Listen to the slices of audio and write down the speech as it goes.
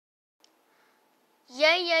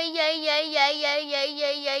Yay, yay, yay, yay, yay, yay, yay,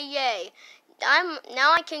 yay, yay, yay.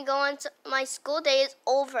 Now I can go on my school day is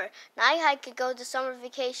over. Now I can go to summer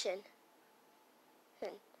vacation.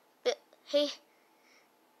 But, hey,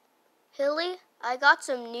 Hilly, I got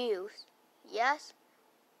some news. Yes?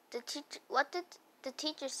 What did the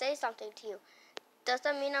teacher say something to you? Does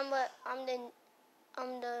that mean I'm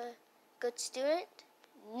the good student?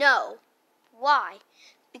 No. Why?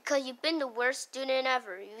 Because you've been the worst student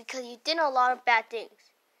ever. Because you did a lot of bad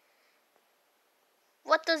things.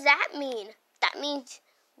 What does that mean? That means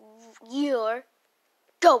you're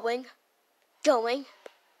going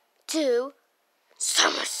to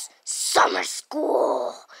summer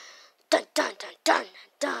school. Dun dun dun dun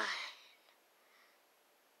dun.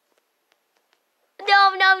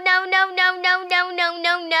 No, no, no, no, no, no, no, no,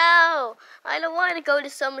 no, no. I don't want to go to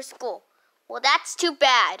summer school. Well, that's too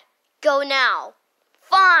bad. Go now.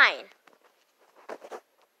 Fine.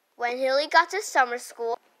 When Hilly got to summer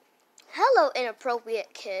school, hello,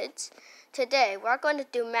 inappropriate kids. Today, we're going to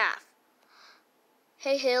do math.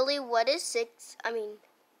 Hey, Hilly, what is 6?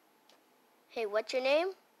 Hey, what's your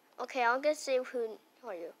name? Okay, I'm going to say who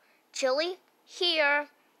are you. Chili? Here.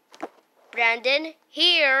 Brandon?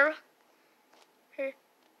 Here.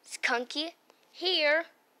 Skunky? Here.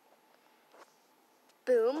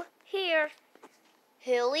 Boom? Here.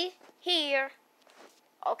 Hilly? Here.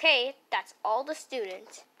 Okay, that's all the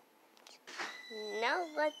students. Now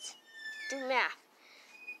let's do math.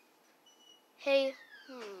 Hey,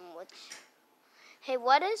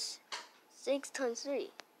 what is 6 times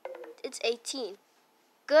 3? It's 18.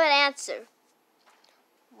 Good answer.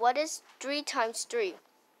 What is 3 times 3?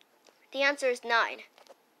 The answer is 9.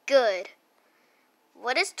 Good.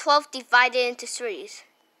 What is 12 divided into 3s?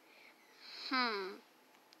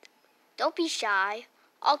 Don't be shy.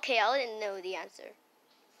 Okay, I didn't know the answer.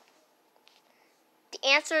 The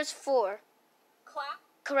answer is 4. Clap.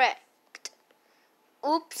 Correct.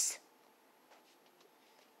 Oops.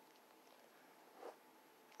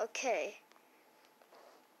 Okay.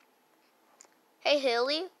 Hey,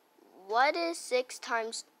 Hilly, what is 6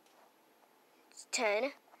 times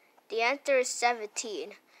 10? The answer is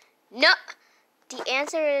 17. No, the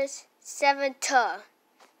answer is 7.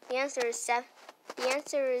 The answer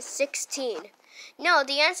is 16. No,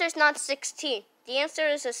 the answer is not 16. The answer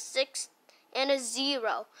is a 6 and a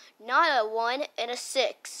 0, not a 1 and a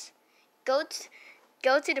 6. Go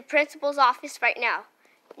to the principal's office right now.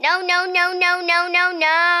 No, no, no, no, no, no,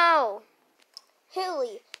 no.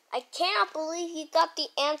 Hilly, I cannot believe you got the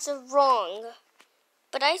answer wrong.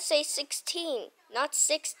 But I say 16, not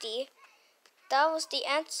 60. That was the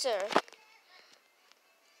answer.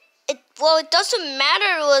 It doesn't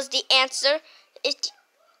matter it was the answer.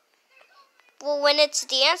 When it's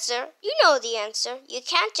the answer, you know the answer. You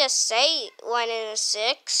can't just say 1 and a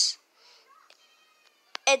 6.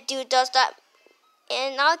 And does that.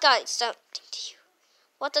 And I got something to you.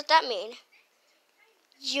 What does that mean?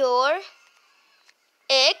 Your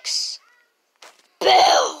expelled.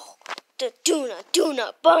 Do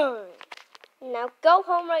not burn. Now go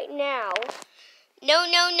home right now. No,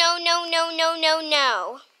 no, no, no, no, no, no,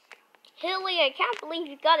 no. Hilly, I can't believe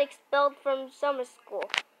you got expelled from summer school.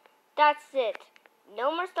 That's it.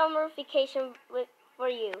 No more summer vacation for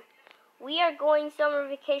you. We are going summer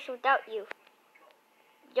vacation without you.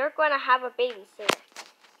 You're going to have a babysitter.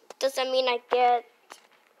 Does that mean I get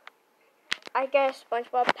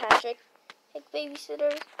SpongeBob Patrick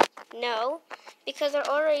babysitters? No, because they're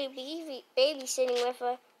already babysitting with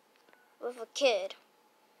a kid.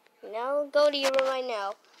 Now go to your room right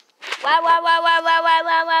now. Wah wah wah wah wah wah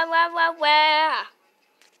wah wah wah wah wah.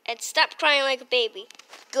 And stop crying like a baby.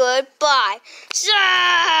 Goodbye.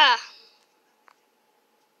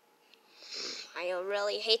 I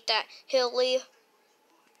really hate that Hilly.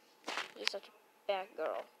 You're such a bad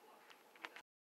girl.